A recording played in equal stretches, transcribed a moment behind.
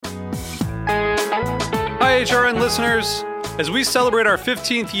HRN listeners. As we celebrate our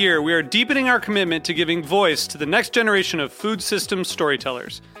 15th year, we are deepening our commitment to giving voice to the next generation of food systems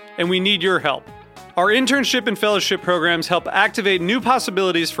storytellers, and we need your help. Our internship and fellowship programs help activate new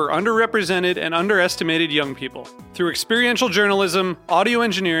possibilities for underrepresented and underestimated young people through experiential journalism, audio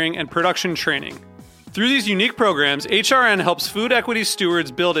engineering, and production training. Through these unique programs, HRN helps food equity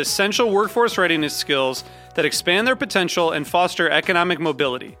stewards build essential workforce readiness skills that expand their potential and foster economic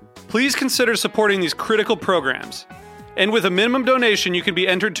mobility. Please consider supporting these critical programs. And with a minimum donation, you can be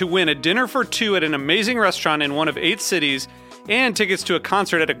entered to win a dinner for two at an amazing restaurant in one of 8 cities and tickets to a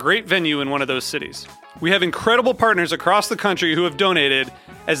concert at a great venue in one of those cities. We have incredible partners across the country who have donated,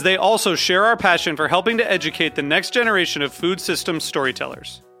 as they also share our passion for helping to educate the next generation of food systems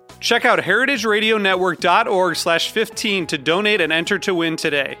storytellers. Check out heritageradionetwork.org/15 to donate and enter to win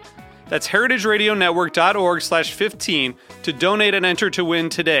today. That's heritageradionetwork.org/15 to donate and enter to win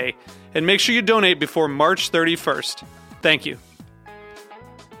today. And make sure you donate before March 31st. Thank you.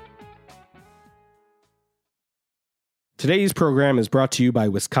 Today's program is brought to you by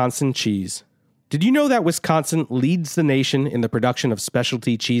Wisconsin Cheese. Did you know that Wisconsin leads the nation in the production of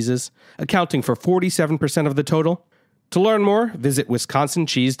specialty cheeses, accounting for 47% of the total? To learn more, visit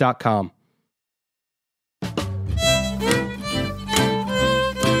wisconsincheese.com.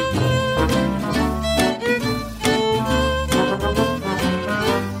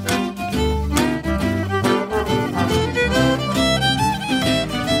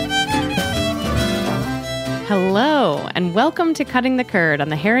 Hello, and welcome to Cutting the Curd on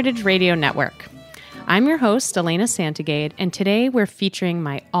the Heritage Radio Network. I'm your host, Elena Santagade, and today we're featuring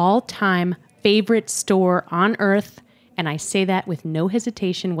my all-time favorite store on earth, and I say that with no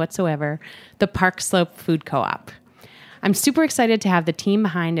hesitation whatsoever, the Park Slope Food Co-op. I'm super excited to have the team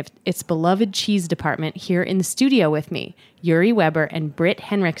behind its beloved cheese department here in the studio with me, Yuri Weber and Britt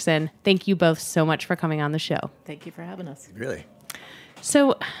Henriksen. Thank you both so much for coming on the show. Thank you for having us. Really?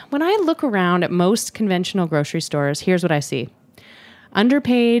 So when I look around at most conventional grocery stores, here's what I see.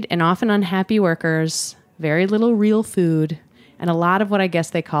 Underpaid and often unhappy workers, very little real food, and a lot of what I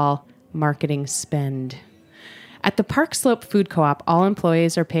guess they call marketing spend. At the Park Slope Food Co-op, all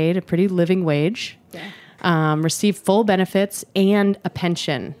employees are paid a pretty living wage, receive full benefits, and a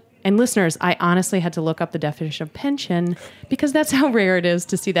pension. And listeners, I honestly had to look up the definition of pension because that's how rare it is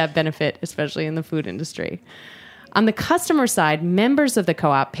to see that benefit, especially in the food industry. On the customer side, members of the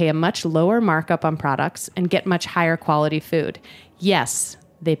co-op pay a much lower markup on products and get much higher quality food. Yes,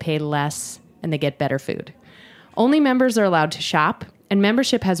 they pay less and they get better food. Only members are allowed to shop, and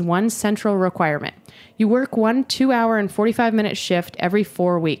membership has one central requirement. You work one 2-hour and 45-minute shift every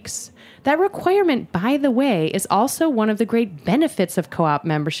 4 weeks. That requirement, by the way, is also one of the great benefits of co-op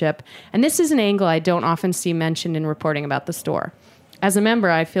membership, and this is an angle I don't often see mentioned in reporting about the store. As a member,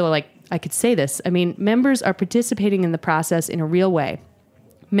 I feel like I could say this. I mean, members are participating in the process in a real way.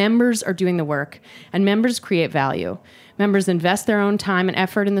 Members are doing the work, and members create value. Members invest their own time and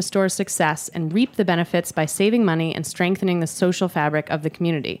effort in the store's success and reap the benefits by saving money and strengthening the social fabric of the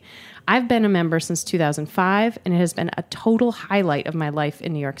community. I've been a member since 2005, and it has been a total highlight of my life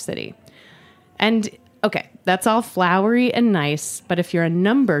in New York City. And, okay, that's all flowery and nice, but if you're a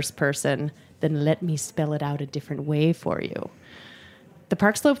numbers person, then let me spell it out a different way for you. The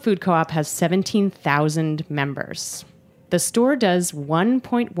Park Slope Food Co-op has 17,000 members. The store does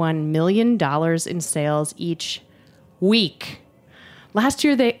 $1.1 million in sales each week. Last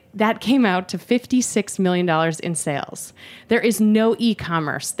year, that came out to $56 million in sales. There is no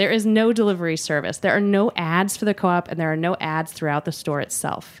e-commerce. There is no delivery service. There are no ads for the co-op, and there are no ads throughout the store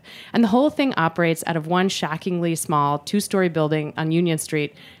itself. And the whole thing operates out of one shockingly small 2-story building on Union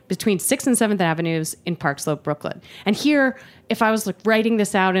Street between 6th and 7th Avenues in Park Slope, Brooklyn. And here, if I was writing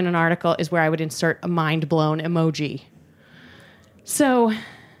this out in an article, is where I would insert a mind-blown emoji. So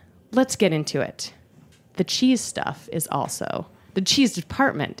let's get into it. The cheese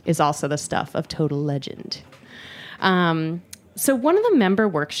department is also the stuff of total legend. So one of the member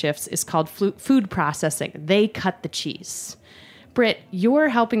work shifts is called food processing. They cut the cheese. Britt, you're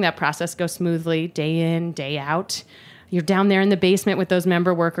helping that process go smoothly day in, day out. You're down there in the basement with those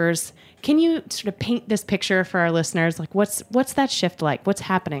member workers. Can you sort of paint this picture for our listeners? Like, what's that shift like? What's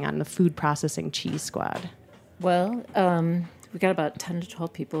happening on the food processing cheese squad? Well, we got about 10 to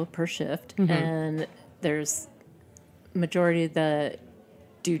 12 people per shift, and there's majority that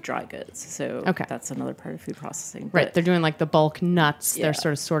do dry goods. So that's another part of food processing. Right. But they're doing like the bulk nuts. Yeah. They're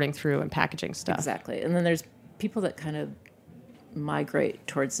sort of sorting through and packaging stuff. Exactly. And then there's people that kind of migrate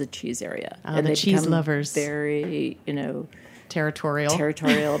towards the cheese area. And the cheese lovers. Very,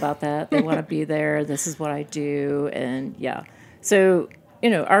 territorial about that. They want to be there. This is what I do. And yeah. So,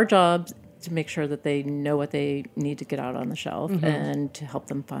 our job to make sure that they know what they need to get out on the shelf and to help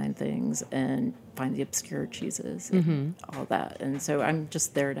them find things and find the obscure cheeses and all that. And so I'm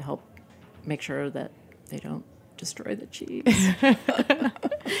just there to help make sure that they don't destroy the cheese.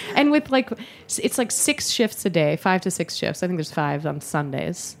 And with it's like 6 shifts a day, 5 to 6 shifts. I think there's 5 on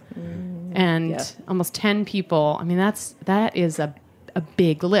Sundays. And almost 10 people. I mean, that is a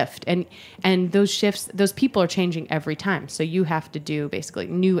big lift. And those shifts, those people are changing every time. So you have to do basically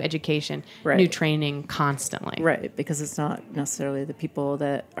new education, new training constantly. Right, because it's not necessarily the people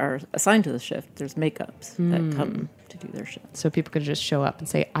that are assigned to the shift. There's makeups that come to do their shift. So people could just show up and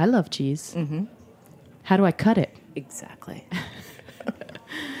say, I love cheese. How do I cut it? Exactly.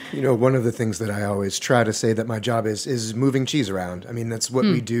 One of the things that I always try to say that my job is moving cheese around. I mean, that's what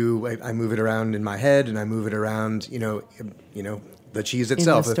we do. I move it around in my head, and I move it around, the cheese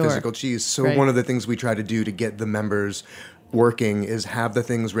itself, the physical cheese. So one of the things we try to do to get the members working is have the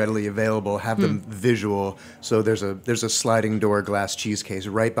things readily available, have them visual. So there's a sliding door glass cheese case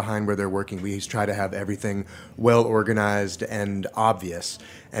right behind where they're working. We try to have everything well organized and obvious,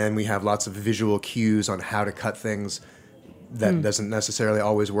 and we have lots of visual cues on how to cut things. That doesn't necessarily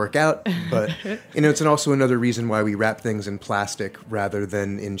always work out, but it's also another reason why we wrap things in plastic rather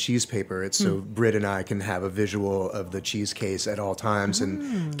than in cheese paper. It's so Britt and I can have a visual of the cheese case at all times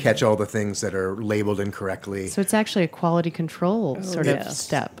and catch all the things that are labeled incorrectly. So it's actually a quality control of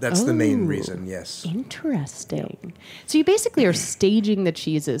step. That's the main reason, yes. Interesting. Yep. So you basically are staging the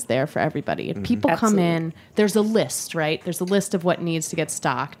cheeses there for everybody. And people come in, there's a list, right? There's a list of what needs to get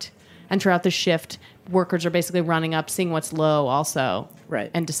stocked. And throughout the shift, workers are basically running up, seeing what's low also,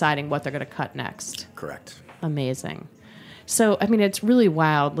 and deciding what they're going to cut next. Correct. Amazing. So, I mean, it's really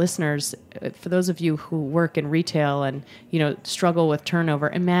wild. Listeners, for those of you who work in retail and, struggle with turnover,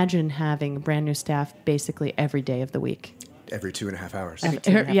 imagine having brand new staff basically every day of the week. Every 2.5 hours. Every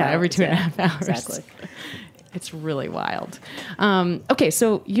 2.5 hours. Exactly. It's really wild. Okay,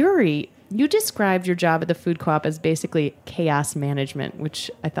 so Yuri, you described your job at the food co-op as basically chaos management,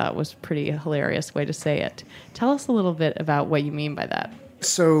 which I thought was a pretty hilarious way to say it. Tell us a little bit about what you mean by that.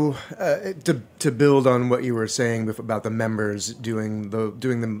 So to build on what you were saying about the members doing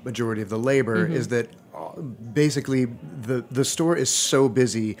the majority of the labor, is that basically the store is so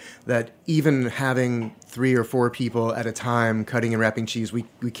busy that even having 3 or 4 people at a time cutting and wrapping cheese, we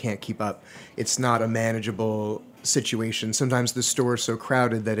can't keep up. It's not a manageable situation. Sometimes the store is so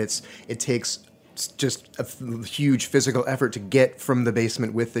crowded that it takes just a huge physical effort to get from the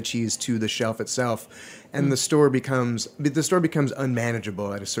basement with the cheese to the shelf itself, and the store becomes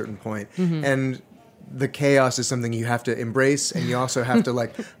unmanageable at a certain point. And the chaos is something you have to embrace, and you also have to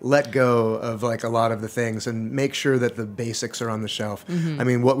let go of a lot of the things and make sure that the basics are on the shelf. I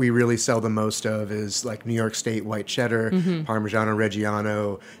mean, what we really sell the most of is New York State white cheddar, Parmigiano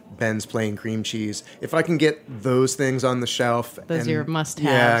Reggiano, Ben's plain cream cheese. If I can get those things on the shelf, those are your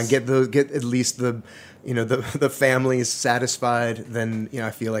must-haves. Yeah, get at least the families satisfied, then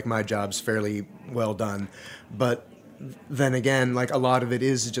I feel like my job's fairly well done. But then again, a lot of it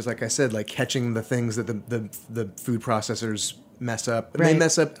is just like I said, catching the things that the food processors mess up, and they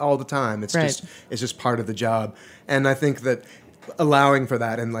mess up all the time. It's just part of the job, and I think that allowing for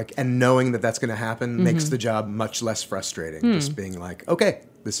that and knowing that that's going to happen makes the job much less frustrating. Just being okay,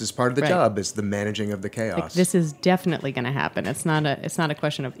 this is part of the job, is the managing of the chaos. This is definitely going to happen. It's not a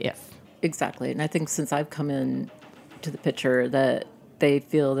question of if. Exactly, and I think since I've come in to the picture that they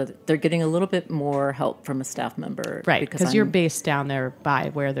feel that they're getting a little bit more help from a staff member. Right, because you're based down there by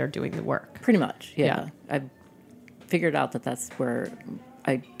where they're doing the work. Pretty much, yeah. I've figured out that that's where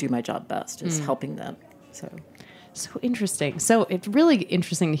I do my job best, is helping them. So interesting. So it's really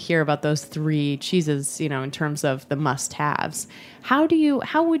interesting to hear about those 3 cheeses, in terms of the must-haves. How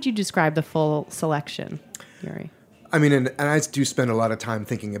would you describe the full selection, Yuri? I mean, and I do spend a lot of time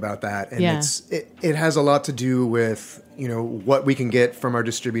thinking about that, and it has a lot to do with what we can get from our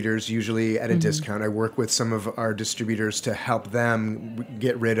distributors, usually at a discount. I work with some of our distributors to help them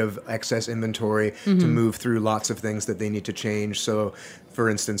get rid of excess inventory, to move through lots of things that they need to change. So, for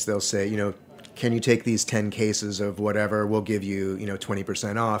instance, they'll say, can you take these 10 cases of whatever? We'll give you,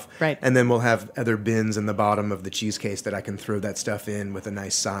 20% off. Right. And then we'll have other bins in the bottom of the cheese case that I can throw that stuff in with a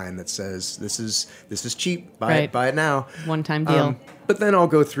nice sign that says, this is cheap. Buy it now. One-time deal. But then I'll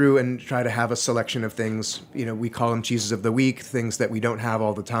go through and try to have a selection of things. We call them cheeses of the week, things that we don't have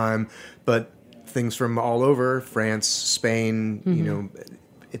all the time, but things from all over, France, Spain,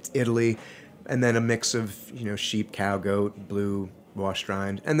 it's Italy, and then a mix of, sheep, cow, goat, blue, washed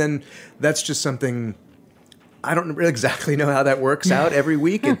rind. And then that's just something I don't really exactly know how that works out every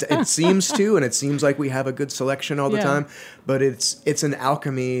week. It seems to, and it seems like we have a good selection all the Yeah. time. But it's an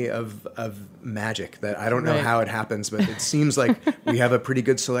alchemy of magic that I don't know Right. how it happens. But it seems like we have a pretty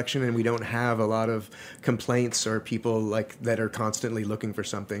good selection, and we don't have a lot of complaints or people like that are constantly looking for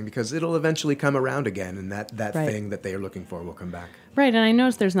something, because it'll eventually come around again, and that Right. thing that they are looking for will come back. Right, and I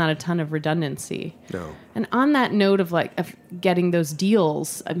noticed there's not a ton of redundancy. No. And on that note of getting those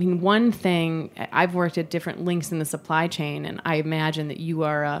deals, I mean, one thing, I've worked at different links in the supply chain, and I imagine that you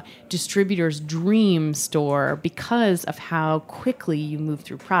are a distributor's dream store because of how quickly you move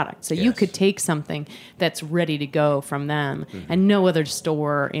through products. So you Yes. could take something that's ready to go from them, and no other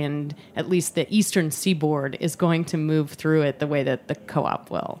store in at least the eastern seaboard is going to move through it the way that the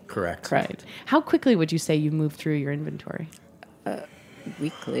co-op will. Correct. Right. How quickly would you say you move through your inventory?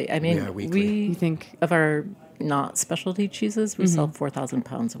 Weekly. I mean, Yeah, weekly. You think of our not specialty cheeses, we sell 4,000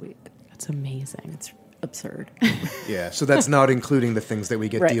 pounds a week. that's amazing. It's absurd. Yeah, so that's not including the things that we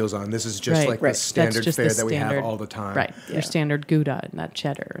get Right. deals on. This is just Right. like Right. the standard That's just fare the that we have standard- all the time. Right. Yeah. Your standard Gouda and that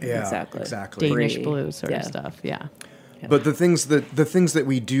cheddar. and Yeah, Exactly. exactly. Danish Brie. blue sort Yeah. of stuff. Yeah. But the things that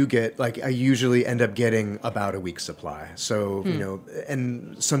we do get, like I usually end up getting about a week's supply. So, you know,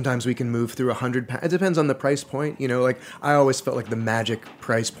 and sometimes we can move through 100 pounds. It depends on the price point. You know, like I always felt like the magic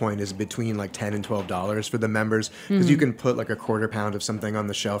price point is between like $10 and $12 for the members, because you can put like a quarter pound of something on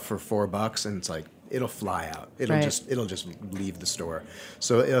the shelf for $4 and it's like, it'll fly out. It'll Right. just leave the store.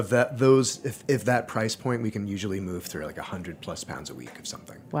 So if that price point, we can usually move through like 100+ pounds a week of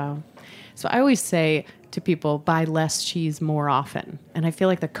something. Wow. So I always say to people, buy less cheese more often. And I feel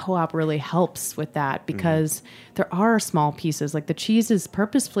like the co-op really helps with that because there are small pieces. Like the cheese is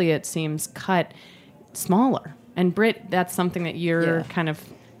purposefully, it seems, cut smaller. And Britt, that's something that you're Yeah. kind of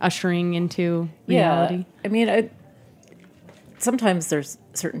ushering into reality. Yeah. I mean, sometimes there's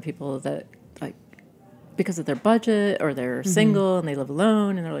certain people that, like, because of their budget or they're single and they live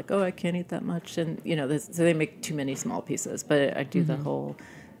alone and they're like, oh, I can't eat that much. And, you know, so they make too many small pieces. But I do the whole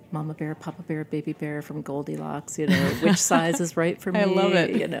Mama Bear, Papa Bear, Baby Bear from Goldilocks, you know, which size is right for me. I love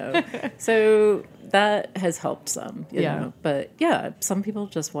it. You know. So that has helped some, you Yeah. know. But yeah, some people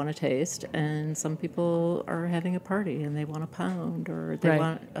just want to taste, and some people are having a party and they want a pound or they Right.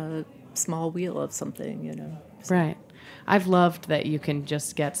 want a small wheel of something, you know. Right. I've loved that you can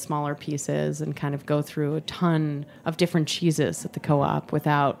just get smaller pieces and kind of go through a ton of different cheeses at the co-op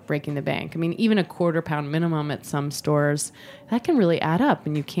without breaking the bank. I mean, even a quarter pound minimum at some stores, that can really add up.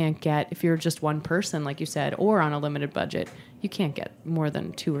 And you can't get, if you're just one person, like you said, or on a limited budget, you can't get more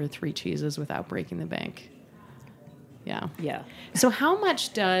than 2 or 3 cheeses without breaking the bank. Yeah. Yeah. So how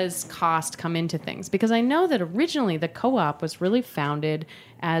much does cost come into things? Because I know that originally the co-op was really founded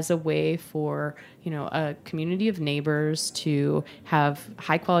as a way for, you know, a community of neighbors to have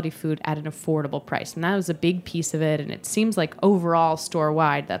high quality food at an affordable price. And that was a big piece of it. And it seems like overall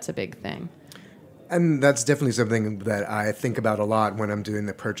store-wide, that's a big thing. And that's definitely something that I think about a lot when I'm doing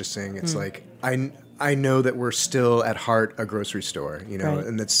the purchasing. It's like I know that we're still at heart a grocery store, you know, Right.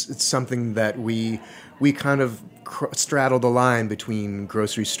 and it's something that we kind of straddle the line between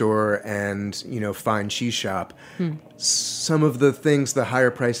grocery store and, you know, fine cheese shop. Some of the things, the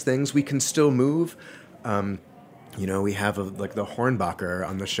higher price things, we can still move. You know, we have like the Hornbacher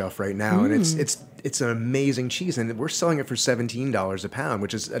on the shelf right now, and it's an amazing cheese, and we're selling it for $17 a pound,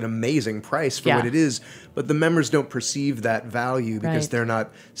 which is an amazing price for what Yeah. it is. But the members don't perceive that value because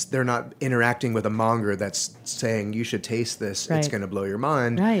Right. they're not interacting with a monger that's saying you should taste this. It's Right. going to blow your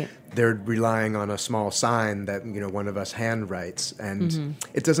mind. Right. They're relying on a small sign that, you know, one of us hand writes, and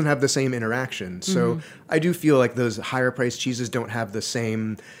it doesn't have the same interaction. So I do feel like those higher priced cheeses don't have the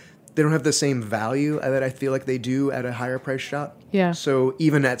same. They don't have the same value that I feel like they do at a higher price shop. Yeah. So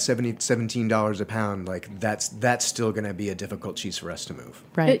even at $17 a pound, like that's still going to be a difficult cheese for us to move.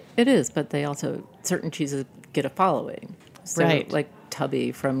 Right. It is, but they also, certain cheeses get a following. So, Right. like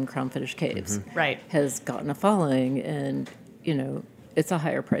Tubby from Crown Finish Caves Right. has gotten a following, and, you know, it's a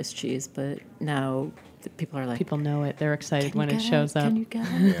higher priced cheese, but now the people are like, People know it. They're excited "Can when you it get shows up. Can you get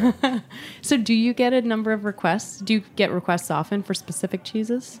it? So do you get a number of requests? Do you get requests often for specific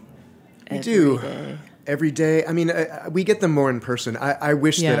cheeses? We Every do. day. Every day. I mean, we get them more in person. I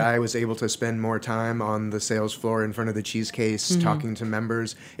wish that Yeah. I was able to spend more time on the sales floor in front of the cheese case, talking to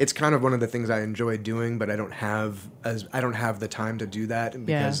members. It's kind of one of the things I enjoy doing, but I don't have the time to do that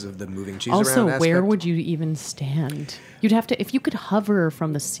because of the moving cheese Also, around where aspect. would you even stand? You'd have to, if you could hover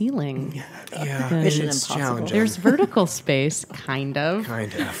from the ceiling. Yeah, Mission it's Impossible. challenging. There's vertical space, kind of.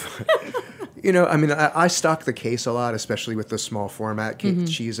 Kind of. I mean, I stock the case a lot, especially with the small format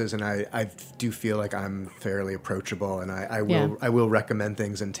cheeses, and I do feel like I'm fairly approachable, and I will recommend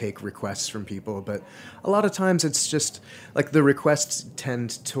things and take requests from people. But a lot of times it's just like the requests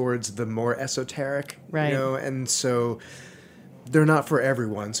tend towards the more esoteric, right. And so they're not for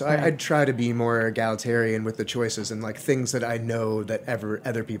everyone. So I'd try to be more egalitarian with the choices and like things that I know that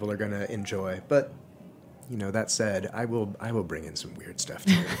other people are going to enjoy. But that said, I will bring in some weird stuff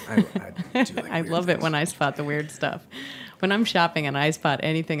too. I do like I love it when I spot the weird stuff. When I'm shopping and I spot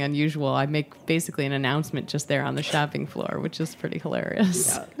anything unusual, I make basically an announcement just there on the shopping floor, which is pretty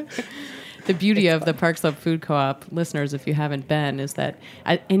hilarious. Yeah. The beauty of the Park Slope Food Co-op, listeners, if you haven't been, is that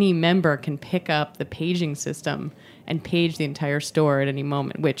any member can pick up the paging system and page the entire store at any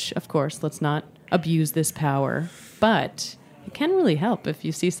moment, which, of course, let's not abuse this power, but it can really help if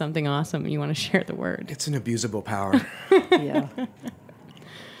you see something awesome and you want to share the word. It's an abusable power. Yeah.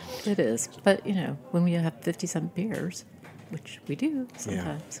 It is. But, when we have 50-cent beers, which we do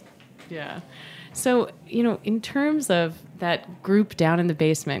sometimes. Yeah. So, in terms of that group down in the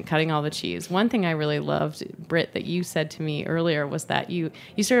basement cutting all the cheese, one thing I really loved, Britt, that you said to me earlier was that you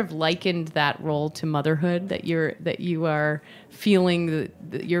sort of likened that role to motherhood, that you are feeling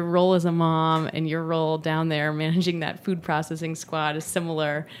your role as a mom and your role down there managing that food processing squad is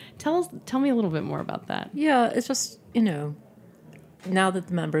similar. Tell me a little bit more about that. Yeah, it's just, now that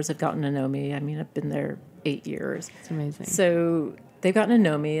the members have gotten to know me, I mean, I've been there 8 years. It's amazing. So they've gotten to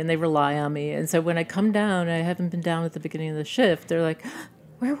know me and they rely on me. And so when I come down, I haven't been down at the beginning of the shift, they're like,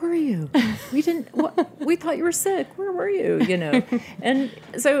 where were you? We thought you were sick. Where were you? And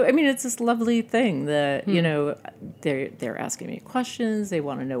so, I mean, it's this lovely thing that, they're asking me questions. They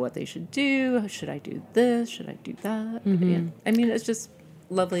want to know what they should do. Should I do this? Should I do that? Mm-hmm. I mean, it's just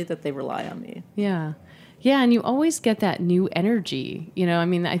lovely that they rely on me. Yeah. Yeah, and you always get that new energy. I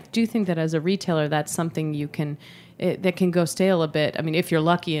mean, I do think that as a retailer, that's something that can go stale a bit. I mean, if you're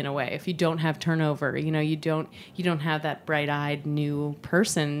lucky in a way, if you don't have turnover, you don't have that bright-eyed new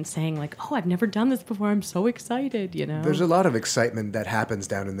person saying like, "Oh, I've never done this before. I'm so excited." There's a lot of excitement that happens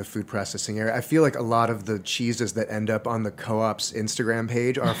down in the food processing area. I feel like a lot of the cheeses that end up on the co-op's Instagram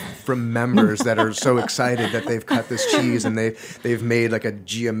page are from members that are so excited that they've cut this cheese and they've made like a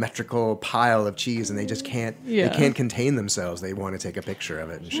geometrical pile of cheese and they just can't contain themselves. They want to take a picture of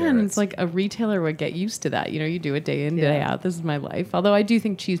it and share it. And it's like a retailer would get used to that. You do it day in, day out. This is my life. Although I do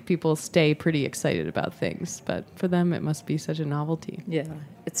think cheese people stay pretty excited about things, but for them it must be such a novelty. Yeah,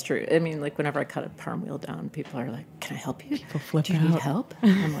 it's true. I mean, like whenever I cut a parm wheel down, people are like, "Can I help you? People flip Do you need help?"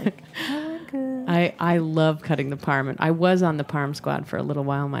 And I'm like, "Oh, I'm good." I love cutting the parm, and I was on the parm squad for a little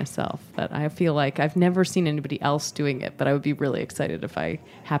while myself, but I feel like I've never seen anybody else doing it, but I would be really excited if I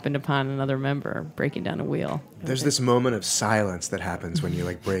happened upon another member breaking down a wheel. There's this moment of silence that happens when you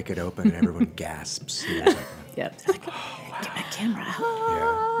like break it open and everyone gasps. Yeah. Like, get my camera out.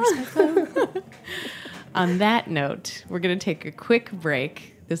 Yeah. Where's my phone? On that note, we're going to take a quick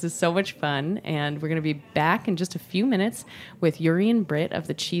break. This is so much fun, and we're going to be back in just a few minutes with Yuri and Britt of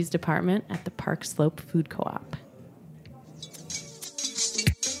the cheese department at the Park Slope Food Co-op.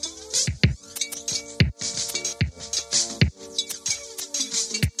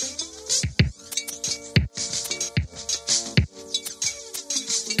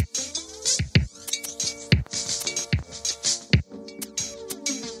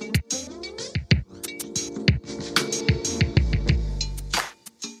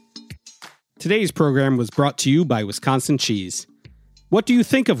 Today's program was brought to you by Wisconsin Cheese. What do you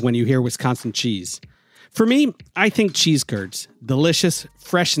think of when you hear Wisconsin Cheese? For me, I think cheese curds. Delicious,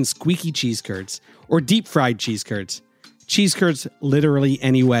 fresh and squeaky cheese curds. Or deep-fried cheese curds. Cheese curds literally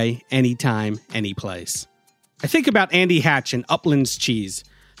any way, anytime, any place. I think about Andy Hatch and Uplands Cheese,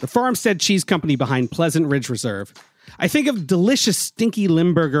 the farmstead cheese company behind Pleasant Ridge Reserve. I think of delicious, stinky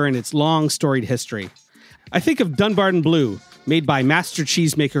Limburger and its long, storied history. I think of Dunbarton Blue, made by master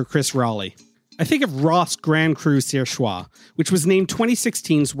cheesemaker Chris Raleigh. I think of Ross Grand Cru Surchoix, which was named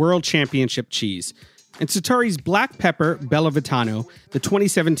 2016's World Championship cheese, and Sartori's Black Pepper Bellavitano, the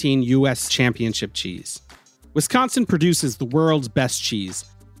 2017 U.S. Championship cheese. Wisconsin produces the world's best cheese,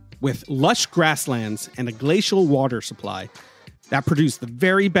 with lush grasslands and a glacial water supply that produce the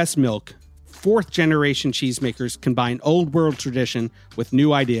very best milk. Fourth-generation cheesemakers combine old-world tradition with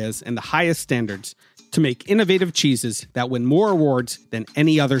new ideas and the highest standards to make innovative cheeses that win more awards than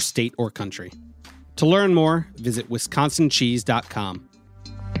any other state or country. To learn more, visit wisconsincheese.com.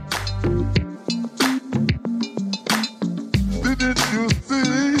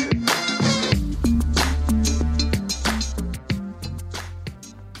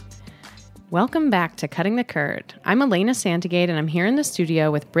 Welcome back to Cutting the Curd. I'm Elena Santagate, and I'm here in the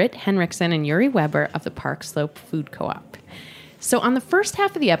studio with Britt Henriksen and Yuri Weber of the Park Slope Food Co-op. So on the first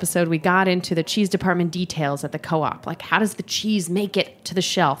half of the episode, we got into the cheese department details at the co-op. Like, how does the cheese make it to the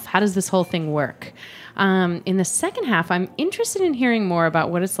shelf? How does this whole thing work? In the second half, I'm interested in hearing more about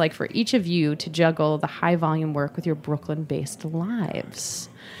what it's like for each of you to juggle the high-volume work with your Brooklyn-based lives.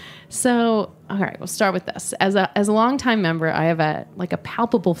 So, all right, we'll start with this. As a longtime member, I have a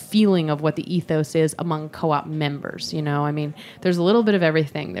palpable feeling of what the ethos is among co-op members. You know, I mean, there's a little bit of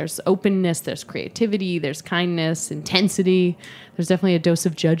everything. There's openness, there's creativity, there's kindness, intensity. There's definitely a dose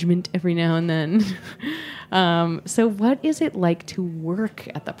of judgment every now and then. So what is it like to work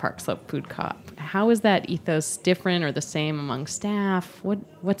at the Park Slope Food Co-op? How is that ethos different or the same among staff?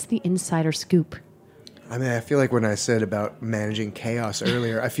 What's the insider scoop? I mean, I feel like when I said about managing chaos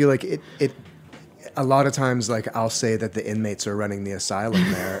earlier, I feel like it a lot of times, like, I'll say that the inmates are running the asylum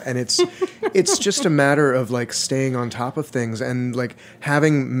there, and it's just a matter of like staying on top of things, and like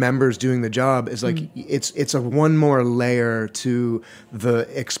having members doing the job is like it's a one more layer to the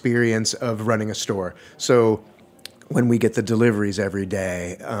experience of running a store. So when we get the deliveries every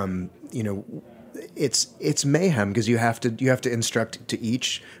day, you know, it's mayhem because you have to instruct to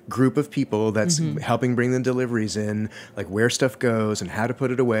each group of people that's helping bring the deliveries in, like where stuff goes and how to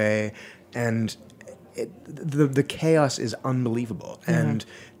put it away, and the chaos is unbelievable, and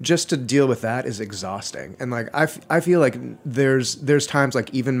just to deal with that is exhausting. And like I feel like there's times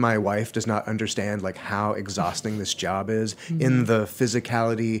like even my wife does not understand like how exhausting this job is in the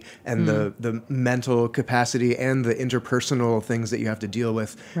physicality and the mental capacity and the interpersonal things that you have to deal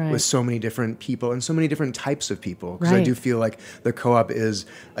with so many different people and so many different types of people, because I do feel like the co-op is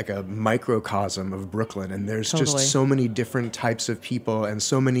like a microcosm of Brooklyn, and there's just so many different types of people and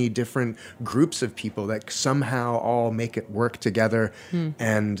so many different groups of people that somehow all make it work together,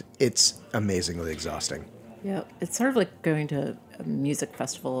 and it's amazingly exhausting. Yeah, it's sort of like going to a music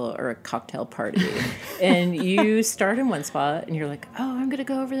festival or a cocktail party, and you start in one spot, and you're like, oh, I'm going to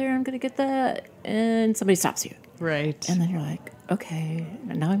go over there, I'm going to get that, and somebody stops you. Right. And then you're like, okay,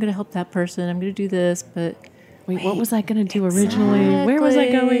 now I'm going to help that person, I'm going to do this, but... Wait, what was I going to do originally? Where was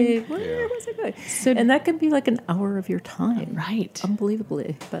I going? Where was I going? So, and that can be like an hour of your time. Right.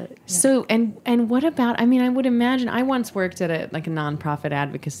 Unbelievably. But yeah. So, and what about, I mean, I would imagine, I once worked at a nonprofit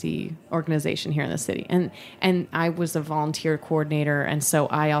advocacy organization here in the city, and I was a volunteer coordinator, and so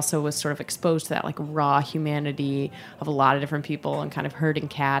I also was sort of exposed to that like raw humanity of a lot of different people and kind of herding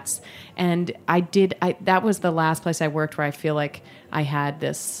cats. And that was the last place I worked where I feel like I had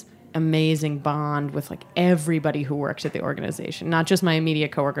this amazing bond with like everybody who worked at the organization, not just my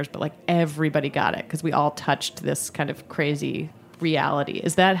immediate coworkers, but like everybody got it because we all touched this kind of crazy reality.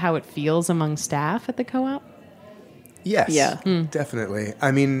 Is that how it feels among staff at the co-op? Yes, definitely.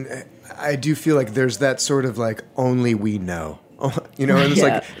 I mean, I do feel like there's that sort of like only we know. You know, and it's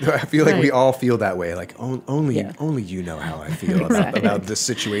like I feel like we all feel that way. Like only you know how I feel about this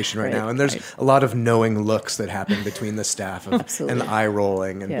situation right now. And there's a lot of knowing looks that happen between the staff and eye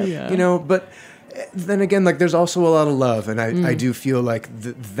rolling, and you know. But then again, like there's also a lot of love, and I do feel like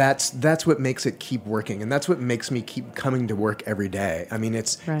that's what makes it keep working, and that's what makes me keep coming to work every day. I mean,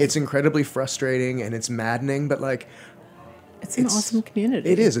 it's incredibly frustrating and it's maddening, but like. It's an awesome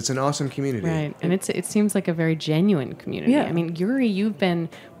community. It is. It's an awesome community. Right. And it seems like a very genuine community. Yeah. I mean, Yuri, you've been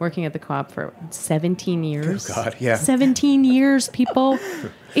working at the co-op for 17 years. Oh, God, yeah. 17 years, people.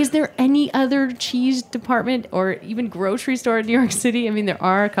 Is there any other cheese department or even grocery store in New York City? I mean, there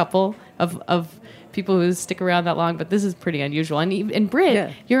are a couple of people who stick around that long, but this is pretty unusual. And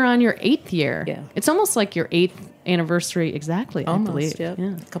Britt, you're on your 8th year. Yeah. It's almost like your 8th anniversary exactly, I believe. Yeah.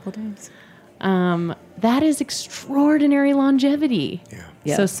 A couple of days. That is extraordinary longevity.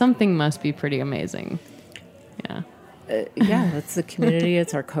 Yeah. So something must be pretty amazing. Yeah. It's the community.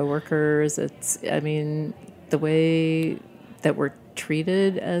 It's our coworkers. I mean, the way that we're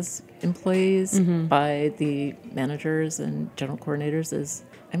treated as employees by the managers and general coordinators is,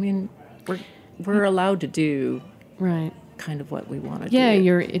 I mean, we're allowed to do kind of what we want to do. Yeah,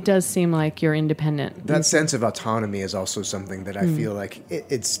 it does seem like you're independent. That sense of autonomy is also something that I feel like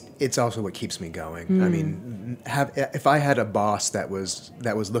it's also what keeps me going. I mean, if I had a boss that was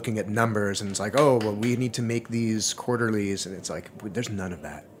looking at numbers and it's like, oh, well, we need to make these quarterlies, and it's like, there's none of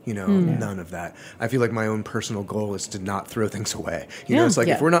that. You know, none of that. I feel like my own personal goal is to not throw things away. You know, it's like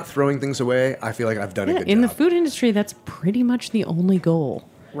if we're not throwing things away, I feel like I've done a good job. In the food industry, that's pretty much the only goal.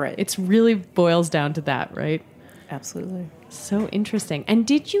 Right. It's really boils down to that, right? Absolutely. So interesting. And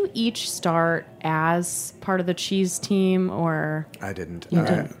did you each start as part of the cheese team, or? I didn't. You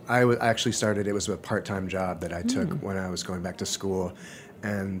didn't? I actually started, it was a part-time job that I took when I was going back to school.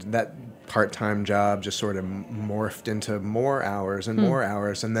 and that part-time job just sort of morphed into more hours and more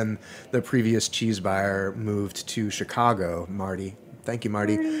hours. And then the previous cheese buyer moved to Chicago, Marty. Thank you,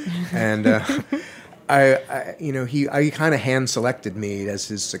 Marty. And I kind of hand selected me as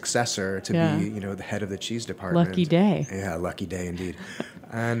his successor to be, the head of the cheese department. Lucky day. Yeah, lucky day indeed.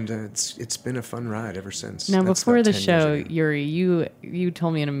 And it's been a fun ride ever since. Now, That's before about the 10 years show, ago. Yuri, you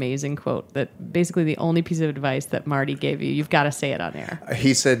told me an amazing quote that basically the only piece of advice that Marty gave you've got to say it on air.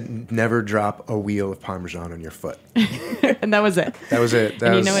 He said, "Never drop a wheel of Parmesan on your foot." And that was it. That was it. That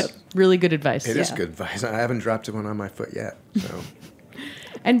And was, you know what? Really good advice. It is good advice. I haven't dropped one on my foot yet. So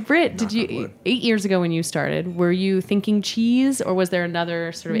And Britt, Knock did on you wood. 8 years ago when you started, were you thinking cheese, or was there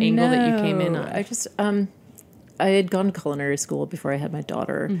another sort of angle that you came in on? I just I had gone to culinary school before I had my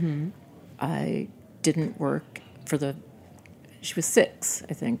daughter. I didn't work she was 6,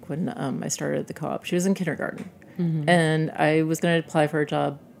 I think, when I started at the co-op. She was in kindergarten. And I was going to apply for a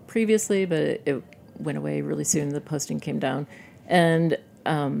job previously, but it went away really soon. The posting came down. And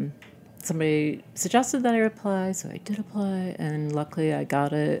somebody suggested that I apply, so I did apply, and luckily I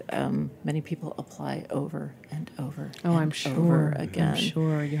got it. Many people apply over and over Oh, and I'm sure. over again. I'm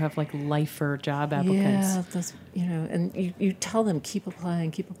sure you have like lifer job applicants. Yeah, that's, and you tell them keep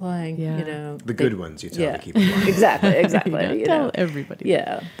applying, Yeah. the good ones you tell to keep applying. Exactly. Yeah, tell everybody.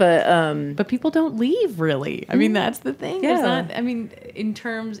 Yeah, but But people don't leave, really. I mean, that's the thing. There's Yeah. not. I mean, in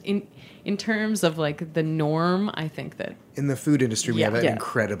terms of like the norm, I think that In the food industry, we Yeah. have an Yeah.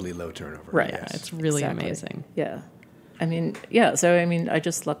 incredibly low turnover. Right. yeah, it's really Exactly. amazing. Yeah. I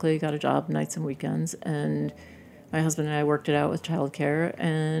just luckily got a job nights and weekends, and my husband and I worked it out with childcare,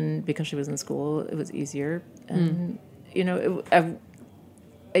 and because she was in school, it was easier. And,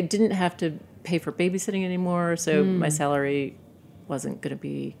 I didn't have to pay for babysitting anymore, so my salary wasn't going to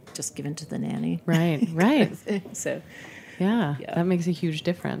be just given to the nanny. Right. Right. So, Yeah, Yeah. that makes a huge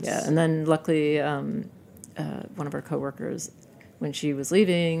difference. yeah. And then luckily, one of our coworkers, when she was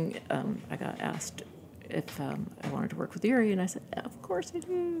leaving, I got asked if I wanted to work with Yuri, and I said, yeah, of course I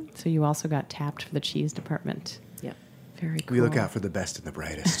do. So you also got tapped for the cheese department. Yeah. Very cool. We look out for the best and the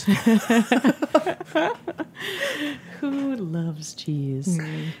brightest. Who loves cheese?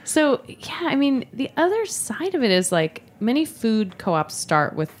 So, yeah, I mean, the other side of it is like many food co-ops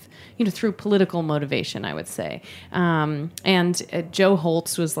start with, through political motivation, I would say. And Joe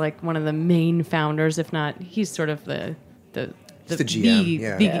Holtz was like one of the main founders, if not, he's sort of the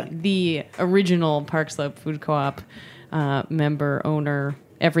GM, the original Park Slope Food Co-op member, owner,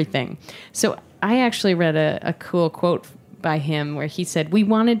 everything. So I actually read a cool quote by him where he said, "We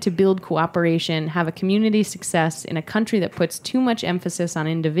wanted to build cooperation, have a community success in a country that puts too much emphasis on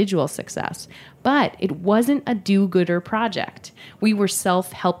individual success. But it wasn't a do-gooder project. We were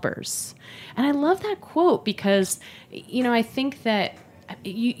self-helpers." And I love that quote because, I think that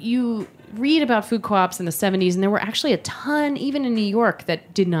you read about food co-ops in the 70s, and there were actually a ton, even in New York,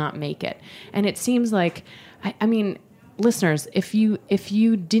 that did not make it. And it seems like, I mean, listeners, if you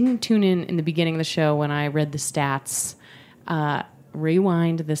didn't tune in the beginning of the show when I read the stats,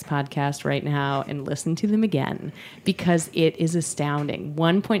 rewind this podcast right now and listen to them again because it is astounding.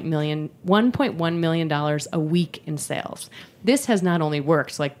 $1.1 million a week in sales. This has not only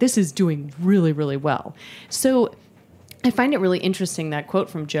worked, like this is doing really, really well. So I find it really interesting, that quote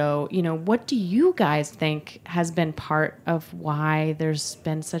from Joe. What do you guys think has been part of why there's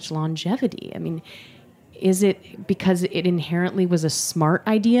been such longevity? I mean, is it because it inherently was a smart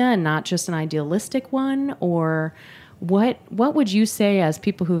idea and not just an idealistic one? Or what would you say, as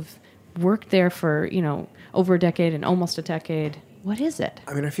people who've worked there for, over a decade and almost a decade, what is it?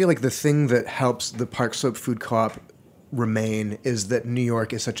 I mean, I feel like the thing that helps the Park Slope Food Co-op remain is that New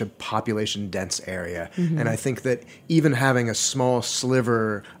York is such a population-dense area. And I think that even having a small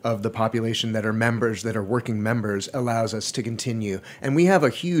sliver of the population that are members, that are working members, allows us to continue. And we have a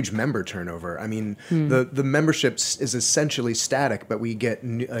huge member turnover. I mean, the membership is essentially static, but we get,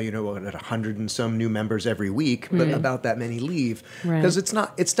 100 and some new members every week, but about that many leave. Right. Because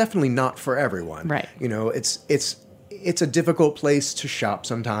it's definitely not for everyone. Right. It's a difficult place to shop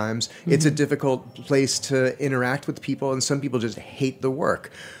sometimes. It's a difficult place to interact with people, and some people just hate the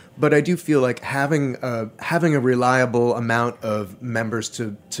work. But I do feel like having a reliable amount of members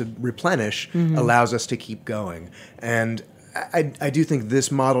to replenish allows us to keep going. And I do think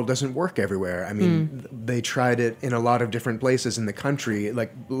this model doesn't work everywhere. I mean, they tried it in a lot of different places in the country.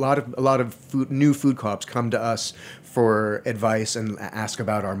 Like a lot of new food co-ops come to us for advice and ask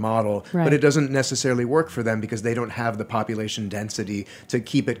about our model, Right. but it doesn't necessarily work for them because they don't have the population density to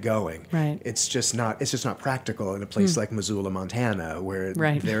keep it going. Right. It's just not practical in a place like Missoula, Montana, where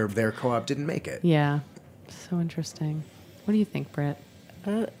Right. their co-op didn't make it. Yeah. So interesting. What do you think, Britt?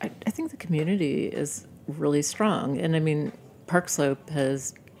 I think the community is really strong. And I mean, Park Slope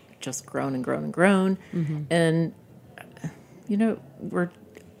has just grown and grown and grown. And, we're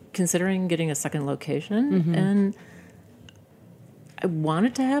considering getting a second location. And I want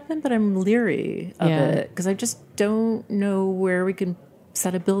it to happen, but I'm leery of it because I just don't know where we can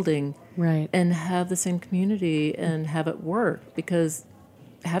set a building Right. and have the same community and have it work, because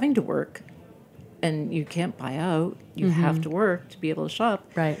having to work and you can't buy out, you have to work to be able to shop.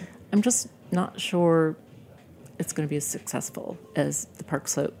 Right. I'm just not sure it's going to be as successful as the Park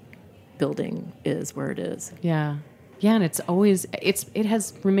Slope building is where it is. Yeah. Yeah, and it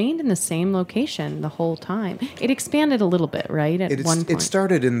has remained in the same location the whole time. It expanded a little bit, right? At one point. It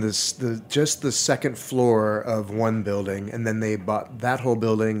started in just the second floor of one building, and then they bought that whole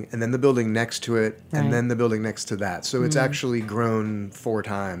building, and then the building next to it, Right. and then the building next to that. So it's actually grown 4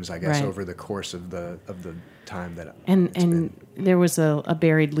 times, I guess, Right. over the course of the time that. And there was a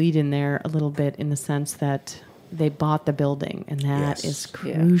buried lead in there a little bit, in the sense that they bought the building, and that Yes. is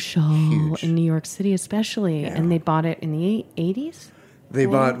Yeah. crucial Huge. in New York City especially. Yeah. And they bought it in the 80s? They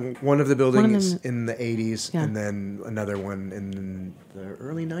bought one of the buildings them- in the 80s, Yeah. and then another one in the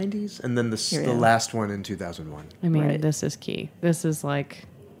early 90s, and then the Yeah. last one in 2001. I mean, Right. this is key. This is like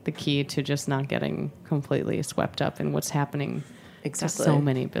the key to just not getting completely swept up in what's happening Exactly. to so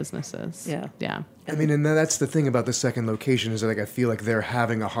many businesses. Yeah. Yeah. I mean, and that's the thing about the second location, is that, like, I feel like they're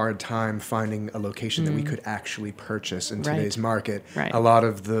having a hard time finding a location that we could actually purchase in Right. today's market. Right. A lot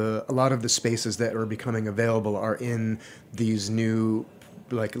of the spaces that are becoming available are in these new,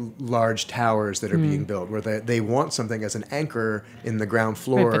 like, large towers that are being built, where they want something as an anchor in the ground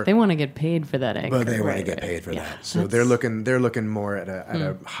floor. Right, but they want to get paid for that anchor. But they want to Right, get right. paid for Yeah, that, so they're looking more at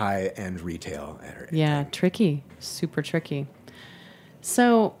a high end retail area. Yeah, tricky, super tricky.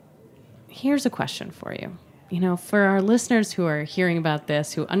 So here's a question for you. For our listeners who are hearing about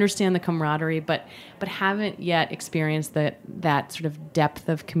this, who understand the camaraderie, but haven't yet experienced that sort of depth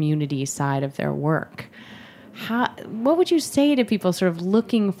of community side of their work, what would you say to people sort of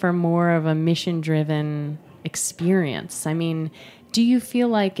looking for more of a mission-driven experience? I mean, do you feel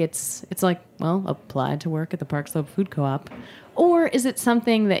like it's like, well, apply to work at the Park Slope Food Co-op, or is it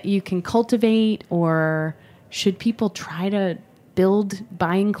something that you can cultivate, or should people try to build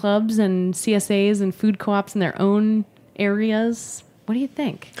buying clubs and CSAs and food co-ops in their own areas? What do you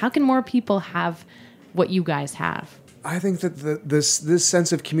think? How can more people have what you guys have? I think that this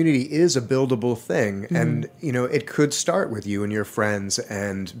sense of community is a buildable thing, and it could start with you and your friends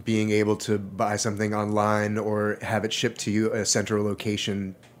and being able to buy something online or have it shipped to you at a central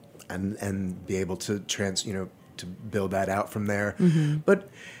location, and be able to to build that out from there. But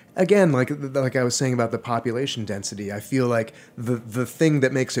again, like I was saying about the population density, I feel like the thing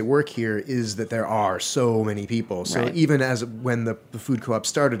that makes it work here is that there are so many people. So Right. even when the food co-op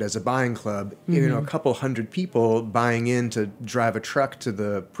started as a buying club, a couple hundred people buying in to drive a truck to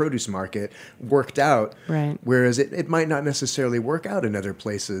the produce market worked out. Right. Whereas it might not necessarily work out in other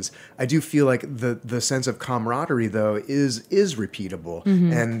places. I do feel like the sense of camaraderie, though, is repeatable,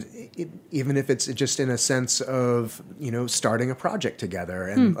 and even if it's just in a sense of starting a project together,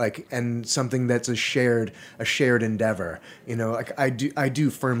 and and something that's a shared endeavor. Like I do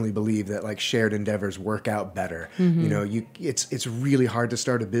firmly believe that, like, shared endeavors work out better. It's really hard to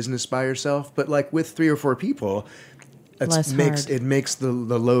start a business by yourself, but like with 3 or 4 people, Less hard. it makes the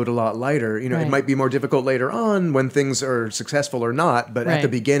load a lot lighter. It Right. might be more difficult later on when things are successful or not, but at the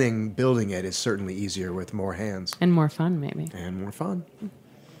Right. beginning, building it is certainly easier with more hands And more fun, maybe. and more fun.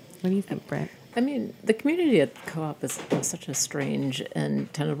 What do you think, Brett? I mean, the community at co-op is such a strange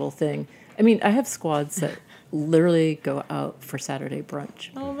and tenable thing. I mean, I have squads that literally go out for Saturday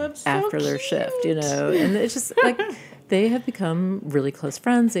brunch after their shift, and it's just like they have become really close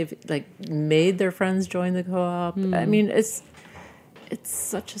friends. They've like made their friends join the co-op. I mean, it's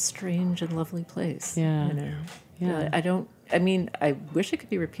such a strange and lovely place. Yeah. Yeah. I wish it could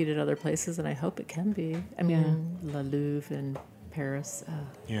be repeated other places, and I hope it can be. I mean, La Louvre and Paris.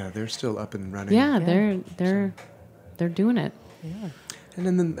 Yeah, they're still up and running. Yeah, they're doing it. Yeah.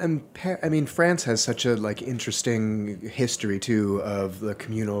 And France has such a interesting history too of the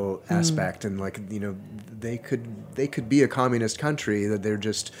communal aspect, and they could be a communist country that they're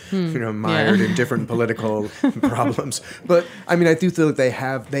just mired in different political problems. But I mean, I do feel that they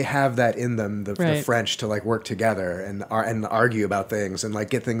have that in them, the Right. French, to like work together and argue about things and like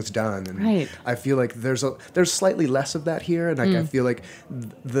get things done. And Right. I feel like there's slightly less of that here, and I feel like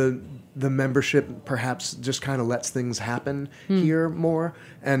the membership perhaps just kind of lets things happen here more.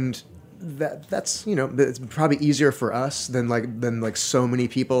 And that's it's probably easier for us than so many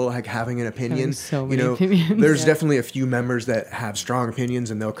people having an opinion. So many opinions. There's definitely a few members that have strong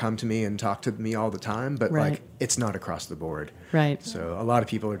opinions and they'll come to me and talk to me all the time, but it's not across the board. Right. So a lot of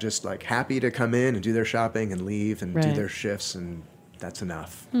people are just happy to come in and do their shopping and leave and do their shifts, and that's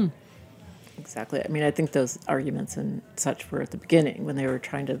enough. Exactly. I mean, I think those arguments and such were at the beginning when they were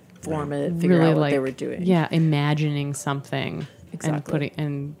trying to form it, figure out what they were doing. Yeah, imagining something Exactly.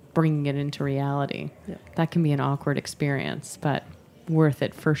 and bringing it into reality. Yeah. That can be an awkward experience, but worth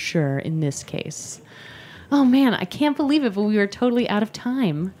it for sure in this case. Oh man, I can't believe it, but we were totally out of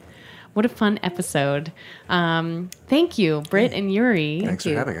time. What a fun episode. Thank you, Britt and Yuri. Thanks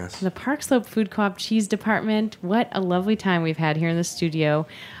for having us. The Park Slope Food Co-op Cheese Department. What a lovely time we've had here in the studio.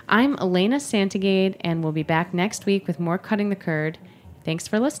 I'm Elena Santagade, and we'll be back next week with more Cutting the Curd. Thanks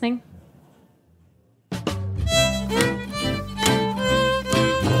for listening.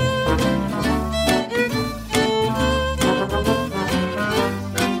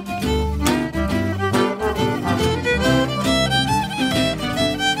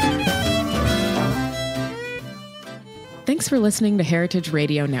 Thanks for listening to Heritage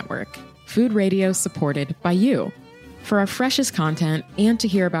Radio Network, food radio supported by you. For our freshest content and to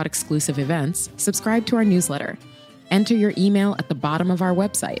hear about exclusive events, subscribe to our newsletter. Enter your email at the bottom of our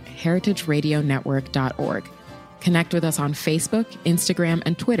website, heritageradionetwork.org. Connect with us on Facebook, Instagram,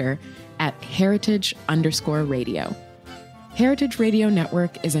 and Twitter at heritage_radio. Heritage Radio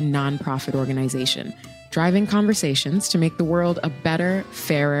Network is a nonprofit organization driving conversations to make the world a better,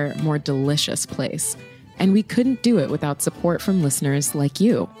 fairer, more delicious place. And we couldn't do it without support from listeners like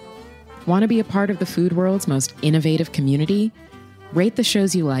you. Want to be a part of the food world's most innovative community? Rate the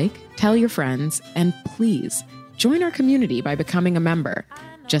shows you like, tell your friends, and please join our community by becoming a member.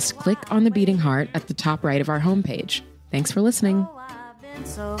 Just click on the beating heart at the top right of our homepage. Thanks for listening.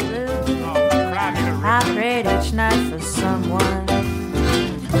 So blue. I prayed each night for someone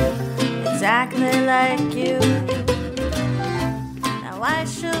exactly like you. Now why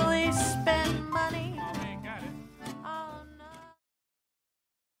should we spend